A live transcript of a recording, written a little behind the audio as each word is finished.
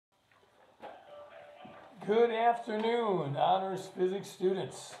Good afternoon, honors physics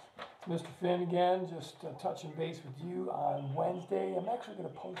students. It's Mr. Finn again, just touching base with you on Wednesday. I'm actually going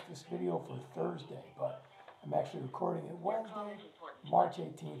to post this video for Thursday, but I'm actually recording it Wednesday, March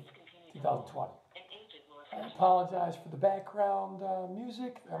 18th, 2020. I apologize for the background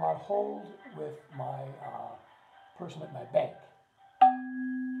music. I'm on hold with my person at my bank.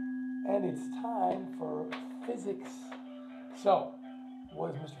 And it's time for physics. So,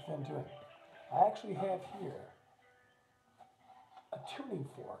 what is Mr. Finn doing? I actually have here a tuning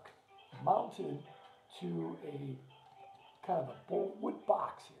fork mounted to a kind of a wood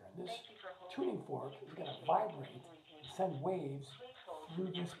box here. And this tuning fork is going to vibrate and send waves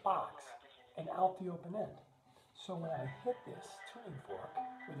through this box and out the open end. So when I hit this tuning fork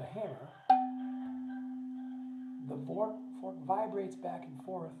with a hammer, the fork vibrates back and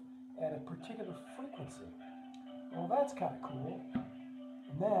forth at a particular frequency. Well, that's kind of cool.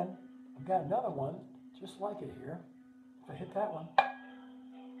 And then I've got another one just like it here. If I hit that one,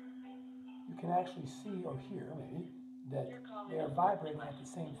 you can actually see or hear maybe that they are vibrating at the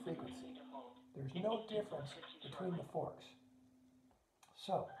same frequency. There's no difference between the forks.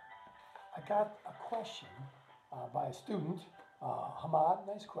 So I got a question by a student, Hamad,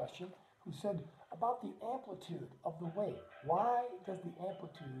 nice question, who said about the amplitude of the wave. Why does the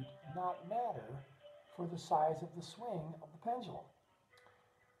amplitude not matter for the size of the swing of the pendulum?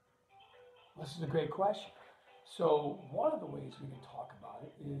 This is a great question. So one of the ways we can talk about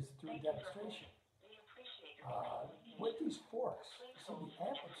it is through a demonstration. With these forks, so the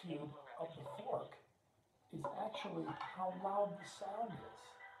amplitude of the fork is actually how loud the sound is.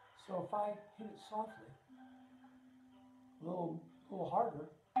 So if I hit it softly, a little harder,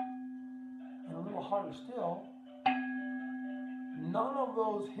 and a little harder still, none of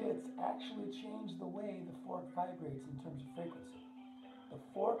those hits actually change the way the fork vibrates in terms of frequency. The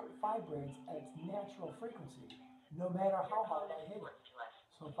fork vibrates at its natural frequency, no matter how hard I hit it.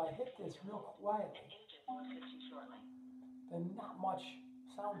 So if I hit this real quietly, then not much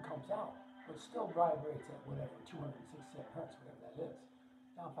sound comes out, but still vibrates at whatever, 267 hertz, whatever that is.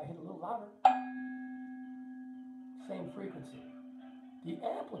 Now if I hit a little louder, same frequency. The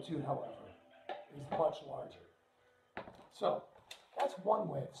amplitude, however, is much larger. So that's one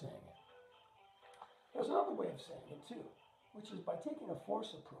way of saying it. There's another way of saying it too, which is by taking a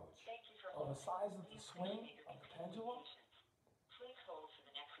force approach of the size of the swing of the pendulum.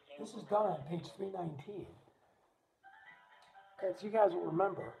 This is done on page 319. Okay, so you guys will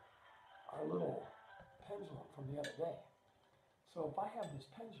remember our little pendulum from the other day. So if I have this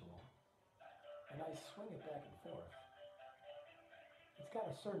pendulum and I swing it back and forth, it's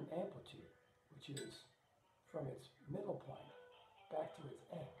got a certain amplitude, which is from its middle point back to its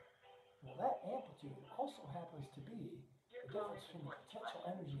end. Well, that amplitude also happens to be the difference between the potential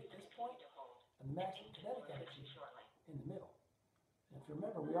energy at this point and the maximum kinetic energy in the middle. And if you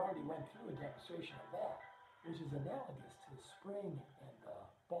remember, we already went through a demonstration of that, which is analogous to the spring and the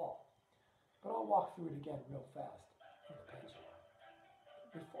ball. But I'll walk through it again real fast for the pendulum.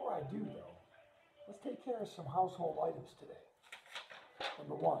 Before I do, though, let's take care of some household items today.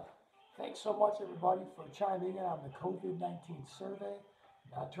 Number one, thanks so much, everybody, for chiming in on the COVID-19 survey.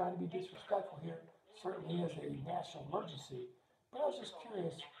 Not trying to be disrespectful here, certainly is a national emergency, but I was just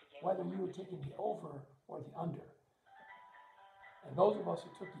curious whether you were taking the over or the under. And those of us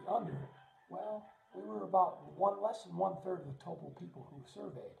who took the under, well, we were about less than 1/3 of the total people who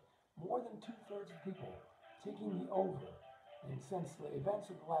surveyed. More than 2/3 of people taking the over. And since the events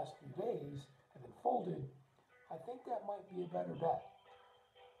of the last few days have unfolded, I think that might be a better bet.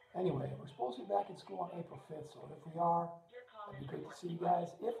 Anyway, we're supposed to be back in school on April 5th, so if we are, it'd be great to see you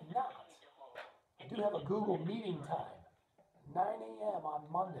guys. If not, I do have a Google meeting time, 9 a.m. on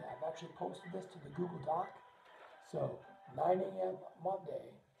Monday. I've actually posted this to the Google Doc. So 9 a.m.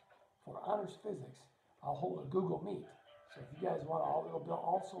 Monday for Honors Physics, I'll hold a Google Meet. So if you guys want to, it'll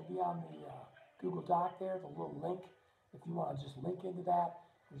also be on the Google Doc there, the little link. If you want to just link into that,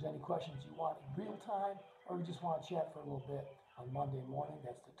 if there's any questions you want in real time, or you just want to chat for a little bit on Monday morning,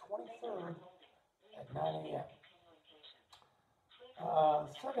 that's the 23rd at 9 a.m.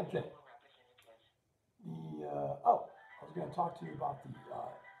 Second thing, I was going to talk to you about the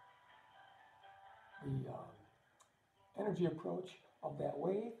energy approach of that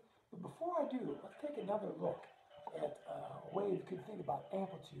wave. But before I do, let's take another look at a way you could think about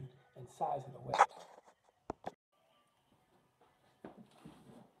amplitude and size of the wave.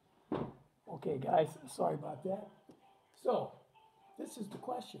 Okay, guys, sorry about that. So, this is the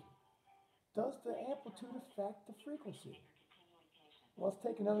question. Does the amplitude affect the frequency? Let's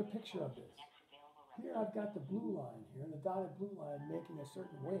take another picture of this. Here I've got the blue line here, the dotted blue line making a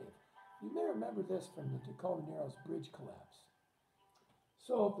certain wave. You may remember this from the Tacoma Narrows Bridge collapse.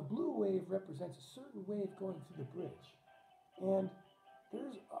 So the blue wave represents a certain wave going through the bridge. And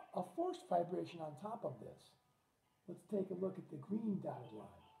there's a forced vibration on top of this. Let's take a look at the green dotted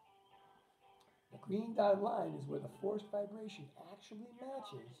line. The green dotted line is where the forced vibration actually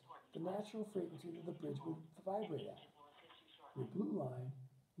matches the natural frequency that the bridge would vibrate at. Your blue line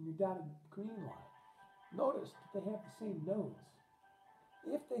and your dotted green line. Notice that they have the same nodes.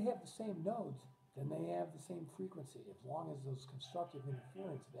 If they have the same nodes, then they have the same frequency, as long as those constructive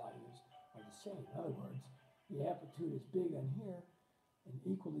interference values are the same. In other words, the amplitude is big on here and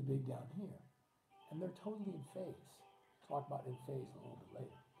equally big down here. And they're totally in phase. Talk about in phase a little bit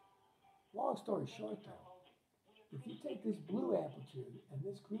later. Long story short though, if you take this blue amplitude and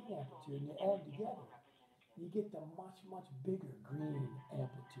this green amplitude and you add them together, you get the much, much bigger green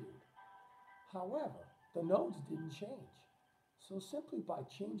amplitude. However, the nodes didn't change. So simply by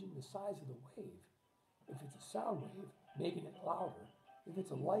changing the size of the wave, if it's a sound wave, making it louder, if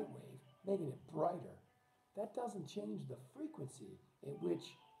it's a light wave, making it brighter, that doesn't change the frequency at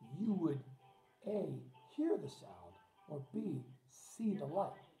which you would A, hear the sound, or B, see the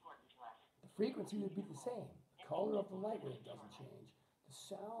light. The frequency would be the same. The color of the light wave doesn't change. The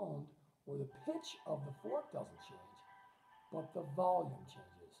sound or the pitch of the fork doesn't change, but the volume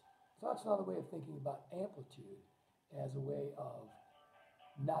changes. So that's another way of thinking about amplitude as a way of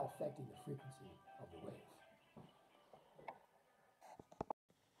not affecting the frequency of the wave.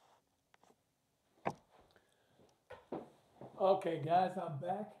 Okay, guys, I'm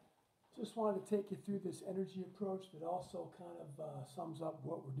back. Just wanted to take you through this energy approach that also kind of sums up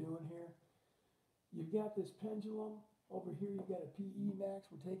what we're doing here. You've got this pendulum. Over here, you've got a PE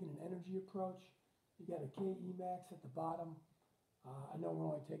max. We're taking an energy approach. You've got a KE max at the bottom. I know we're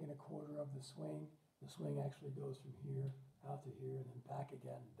only taking a quarter of the swing. The swing actually goes from here out to here and then back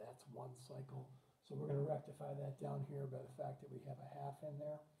again. That's one cycle. So we're going to rectify that down here by the fact that we have a half in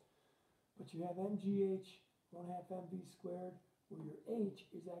there. But you have MGH, 1 half MV squared, where your H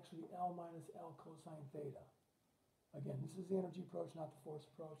is actually L minus L cosine theta. Again, this is the energy approach, not the force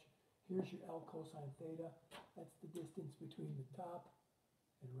approach. Here's your L cosine theta. That's the distance between the top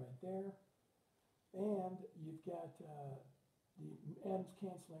and right there. And you've got the m's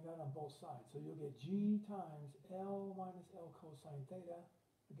canceling out on both sides. So you'll get G times L minus L cosine theta.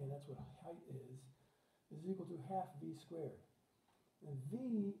 Again, that's what height is equal to half V squared. And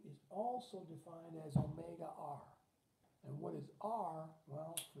V is also defined as omega R. And what is R?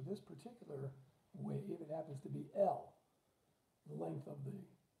 Well, for this particular wave, it happens to be L, the length of the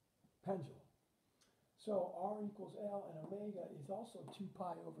pendulum. So R equals L, and omega is also 2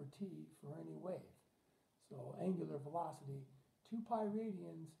 pi over T for any wave. So angular velocity, 2 pi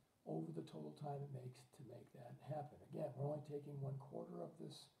radians over the total time it makes to make that happen. Again, we're only taking 1/4 of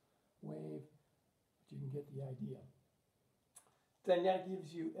this wave, but you can get the idea. Then that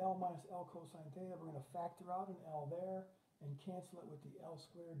gives you L minus L cosine theta. We're going to factor out an L there and cancel it with the L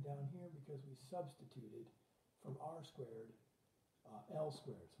squared down here because we substituted from R squared L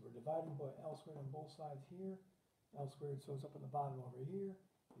squared. So we're dividing by L squared on both sides here. L squared shows up in the bottom over here.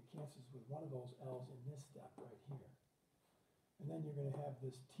 It cancels with one of those L's in this step right here. And then you're going to have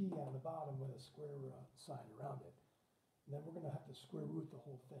this T on the bottom with a square sign around it. And then we're going to have to square root the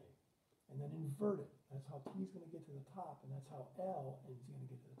whole thing. And then invert it. That's how T is going to get to the top, and that's how L is going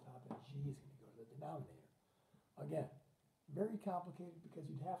to get to the top, and G is going to go to the denominator. Again, very complicated because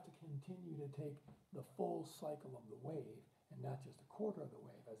you'd have to continue to take the full cycle of the wave and not just a quarter of the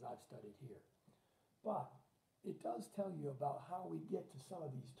wave, as I've studied here. But it does tell you about how we get to some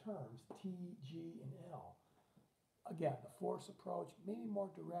of these terms, T, G, and L. Again, the force approach, maybe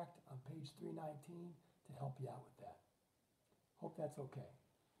more direct on page 319 to help you out with that. Hope that's okay.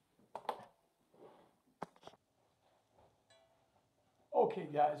 Okay,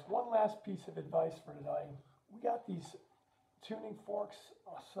 guys, one last piece of advice for today. We got these tuning forks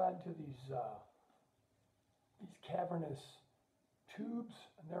assigned to these cavernous tubes,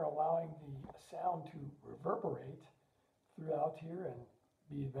 and they're allowing the sound to reverberate throughout here and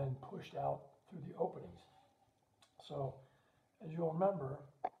be then pushed out through the openings. So, as you'll remember,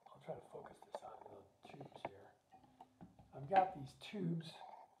 I'll try to focus this on the tubes here. I've got these tubes,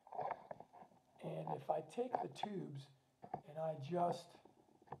 and if I take the tubes and I just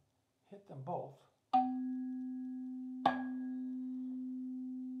hit them both,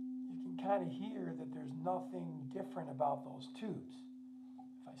 you can kind of hear that there's nothing different about those tubes.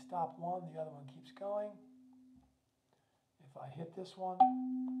 If I stop one, the other one keeps going. If I hit this one,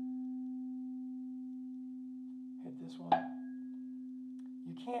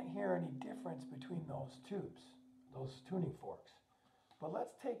 you can't hear any difference between those tubes, those tuning forks. But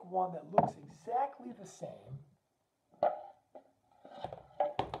let's take one that looks exactly the same.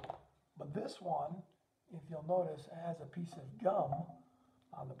 But this one, if you'll notice, has a piece of gum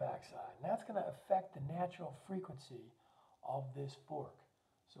on the backside. And that's going to affect the natural frequency of this fork.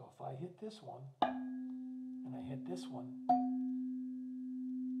 So if I hit this one, and I hit this one,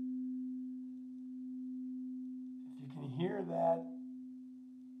 if you can hear that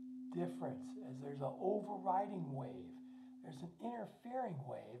difference, as there's an overriding wave, there's an interfering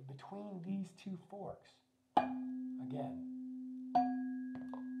wave between these two forks. Again.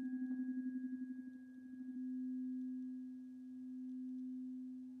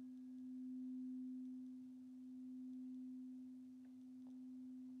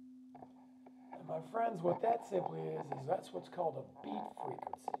 And my friends, what that simply is that's what's called a beat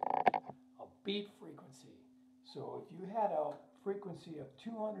frequency. A beat frequency. So if you had a frequency of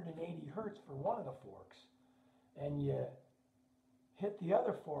 280 hertz for one of the forks, and you hit the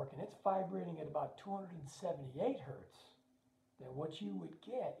other fork and it's vibrating at about 278 hertz, then what you would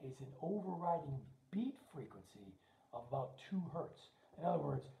get is an overriding beat frequency of about 2 hertz. In other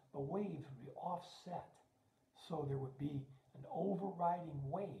words, the waves would be offset. So there would be an overriding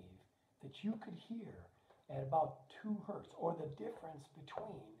wave that you could hear at about 2 hertz, or the difference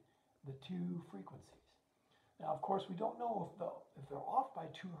between the two frequencies. Now, of course, we don't know if they're off by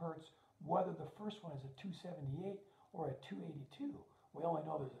 2 hertz, whether the first one is at 278 or at 282. We only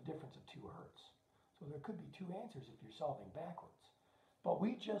know there's a difference of 2 hertz. So there could be two answers if you're solving backwards. But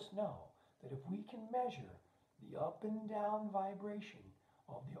we just know that if we can measure the up and down vibration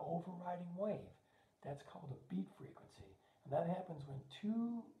of the overriding wave, that's called a beat frequency. And that happens when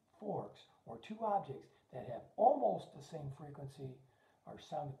two forks or two objects that have almost the same frequency are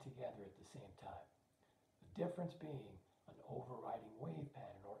sounded together at the same time. The difference being an overriding wave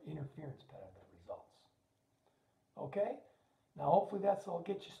pattern or interference pattern that results. Okay? Now hopefully that'll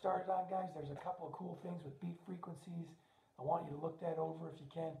get you started on, guys. There's a couple of cool things with beat frequencies. I want you to look that over if you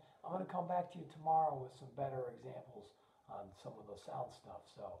can. I'm going to come back to you tomorrow with some better examples on some of the sound stuff.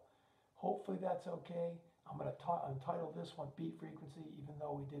 So hopefully that's okay. I'm going to entitle this one Beat Frequency, even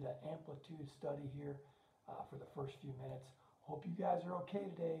though we did an amplitude study here for the first few minutes. Hope you guys are okay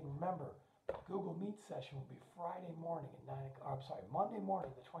today. Remember, the Google Meet session will be Monday morning,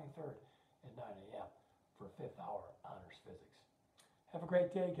 the 23rd at 9 a.m. for 5th hour honors physics. Have a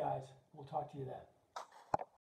great day, guys. We'll talk to you then.